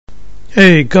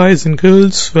Hey guys and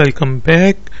girls, welcome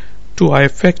back to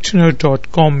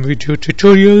ifactioner.com video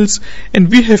tutorials, and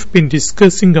we have been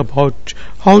discussing about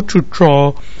how to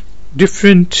draw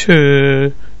different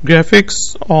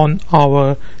graphics on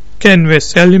our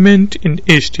canvas element in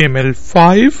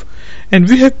HTML5, and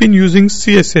we have been using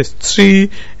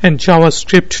CSS3 and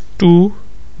JavaScript to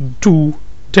do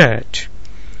that.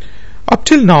 Up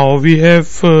till now we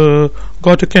have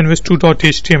got a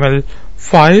canvas2.html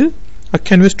file, a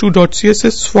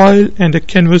canvas2.css file and a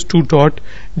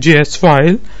canvas2.js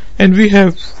file, and we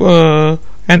have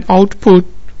an output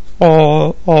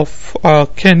of a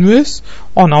canvas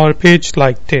on our page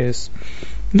like this.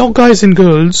 Now guys and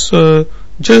girls,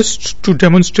 just to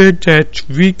demonstrate that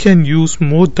we can use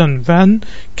more than one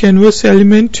canvas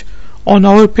element on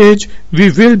our page,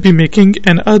 we will be making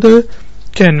another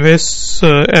canvas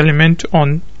element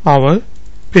on our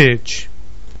page.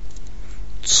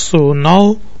 So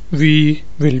now we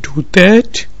will do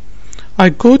that. I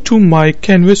go to my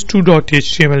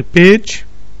canvas2.html page,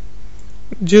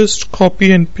 just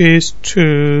copy and paste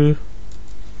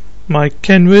my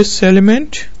canvas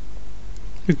element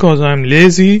because I'm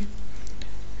lazy,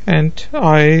 and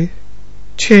I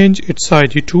change its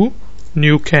ID to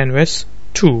new canvas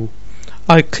 2.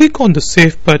 I click on the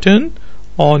save button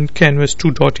on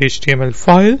canvas2.html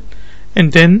file,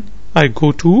 and then I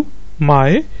go to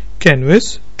my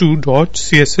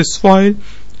canvas2.css file,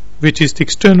 which is the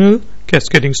external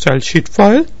cascading style sheet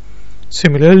file.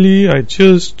 Similarly, I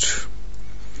just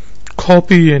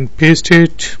copy and paste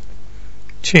it,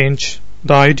 change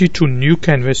the ID to new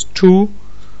canvas 2.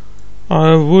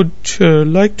 I would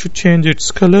like to change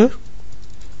its color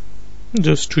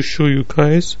just to show you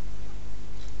guys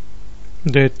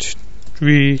that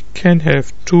we can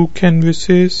have two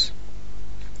canvases,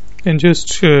 and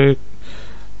just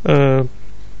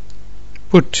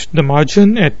put the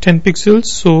margin at 10 pixels,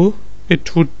 so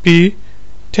it would be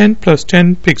 10 plus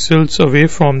 10 pixels away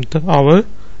from our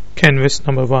canvas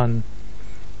number 1.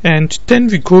 And then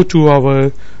we go to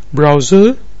our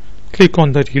browser, click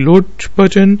on the reload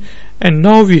button, and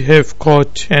now we have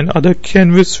got another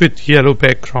canvas with yellow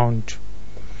background.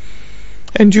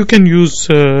 And you can use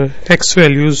hex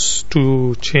values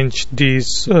to change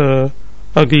these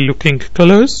ugly looking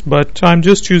colors, but I'm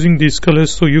just using these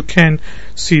colors so you can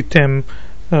see them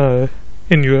in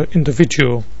the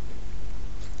video.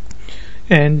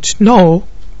 And now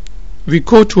we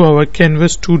go to our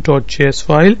canvas2.js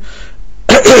file.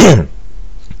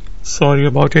 Sorry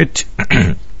about it.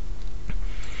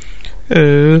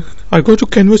 I go to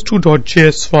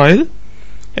canvas2.js file,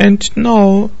 and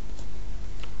now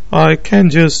I can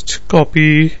just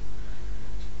copy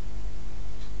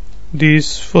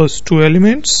these first two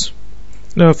elements,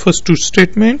 the first two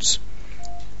statements,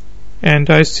 and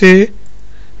I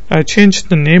change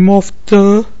the name of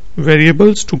the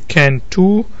variables to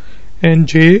can2 and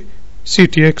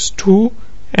jctx2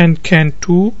 and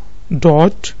can2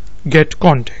 dot get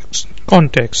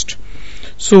context.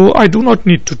 So I do not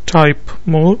need to type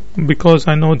more because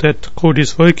I know that the code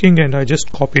is working, and I just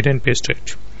copied and pasted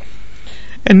it.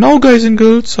 And now guys and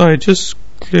girls, I just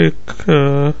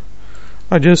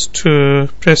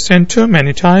press enter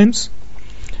many times,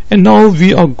 and now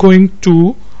we are going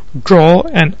to draw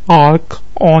an arc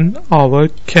on our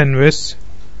canvas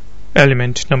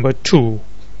element number 2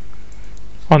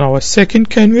 on our second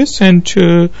canvas, and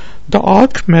the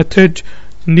arc method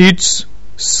needs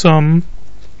some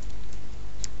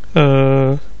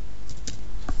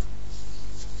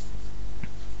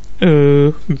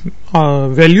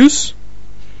values,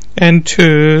 and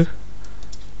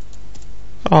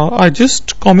I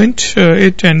just comment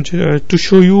it, and to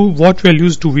show you what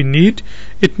values do we need.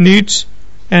 It needs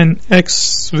an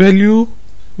X value,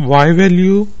 Y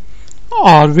value,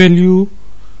 R value,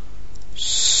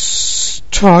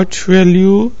 start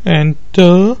value, and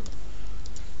the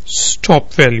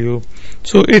stop value.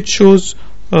 So it shows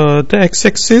the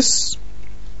x-axis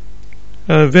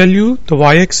value, the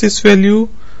y-axis value,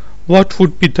 what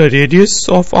would be the radius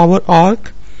of our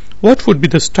arc, what would be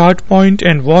the start point,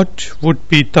 and what would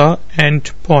be the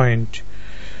end point.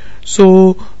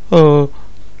 So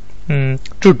to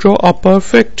draw a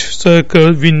perfect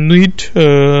circle, we need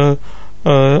a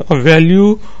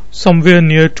value somewhere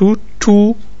near to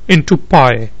 2 into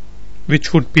pi,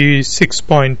 which would be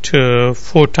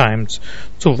 6.4 times.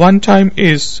 So 1 time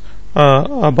is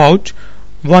about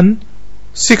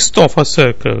 1/6 of a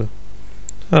circle.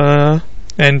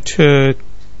 And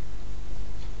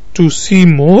to see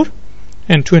more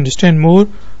and to understand more,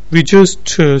 we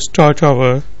just start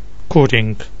our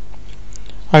coding.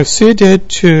 I say that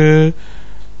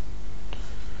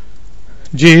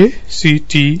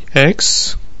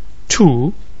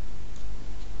jctx2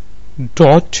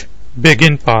 dot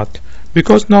begin path,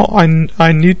 because now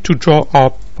I need to draw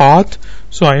a path,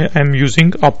 so I am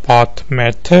using a path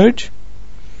method,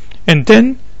 and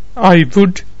then I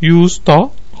would use the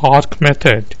arc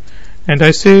method, and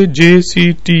I say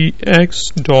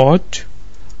jctx dot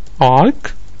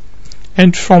arc,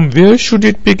 and from where should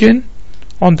it begin?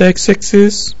 On the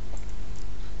x-axis.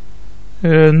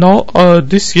 Now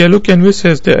this yellow canvas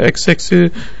has the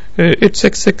x-axis, its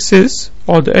x-axis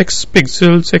or the x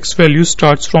pixels, x value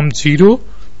starts from 0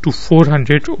 to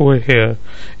 400 over here.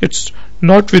 It's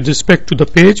not with respect to the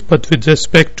page but with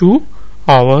respect to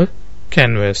our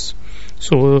canvas.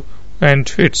 So,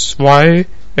 and its y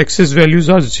axis values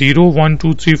are 0, 1,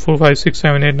 2, 3, 4, 5, 6,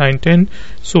 7, 8, 9, 10,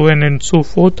 so on and so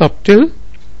forth up till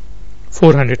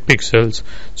 400 pixels.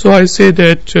 So I say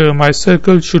that my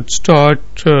circle should start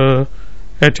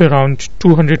at around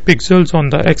 200 pixels on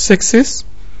the x-axis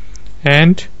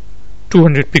and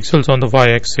 200 pixels on the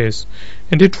y-axis,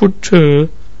 and it would draw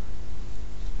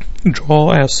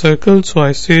a circle. So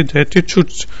I say that it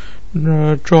should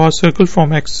draw a circle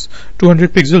from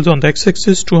 200 pixels on the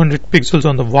x-axis, 200 pixels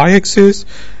on the y-axis,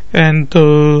 and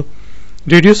the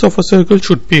radius of a circle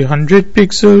should be 100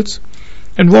 pixels.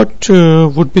 And what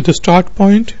would be the start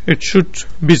point? It should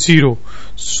be 0.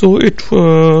 So it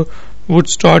would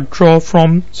start draw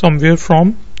from somewhere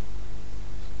from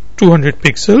 200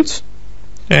 pixels,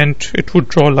 and it would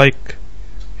draw like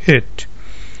it.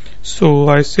 So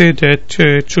I say that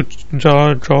it should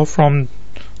draw from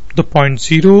the point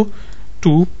 0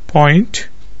 to point,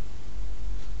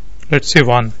 let's say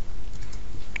 1,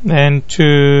 and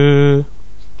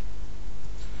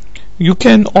you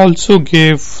can also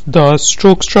give the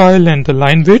stroke style and the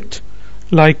line width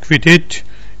like we did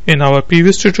in our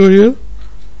previous tutorial,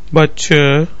 but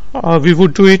we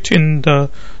would do it in the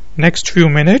next few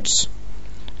minutes.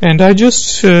 And I just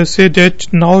say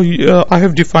that now I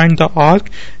have defined the arc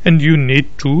and you need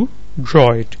to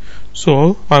draw it.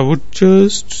 So I would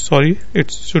just,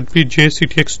 it should be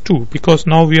jctx2, because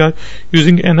now we are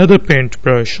using another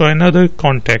paintbrush or another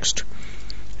context,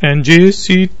 and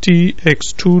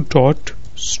jctx2 dot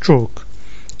stroke.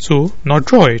 So now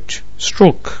draw it,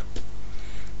 stroke,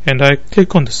 and I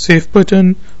click on the save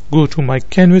button, go to my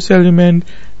canvas element,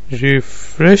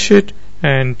 refresh it,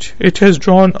 and it has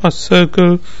drawn a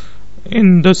circle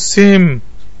in the same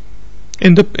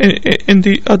in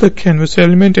the other canvas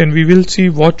element, and we will see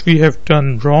what we have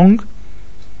done wrong.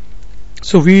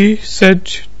 So we said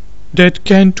that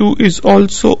can2 is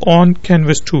also on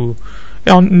canvas 2,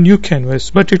 on new canvas,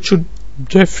 but it should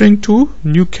referring to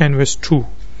new canvas 2,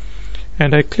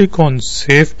 and I click on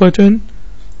save button,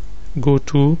 go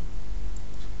to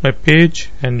my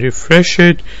page and refresh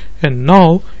it, and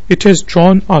now it has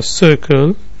drawn a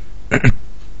circle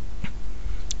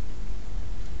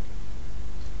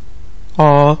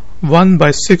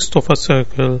 1/6 of a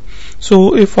circle.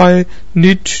 So if I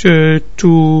need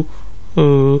to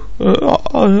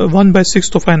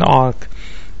 1/6 of an arc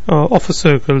of a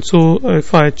circle, so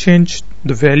if I change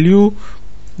the value,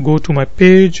 go to my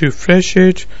page, refresh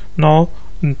it, now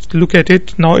look at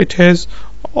it, now it has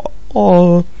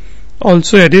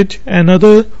also added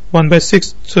another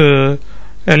 1/6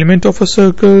 element of a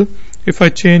circle. If I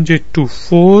change it to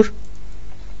 4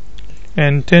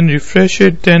 and then refresh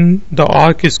it, then the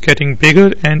arc is getting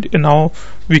bigger, and now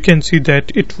we can see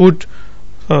that it would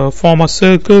form a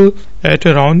circle at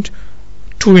around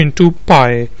 2 into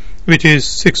pi, which is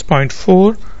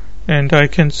 6.4, and I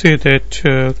can say that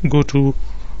go to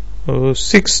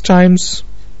 6 times,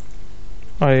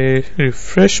 I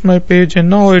refresh my page, and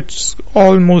now it's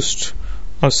almost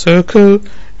a circle.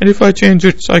 And if I change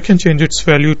it, I can change its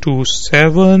value to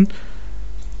 7,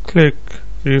 click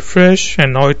refresh,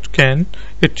 and now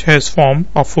it has formed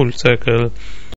a full circle.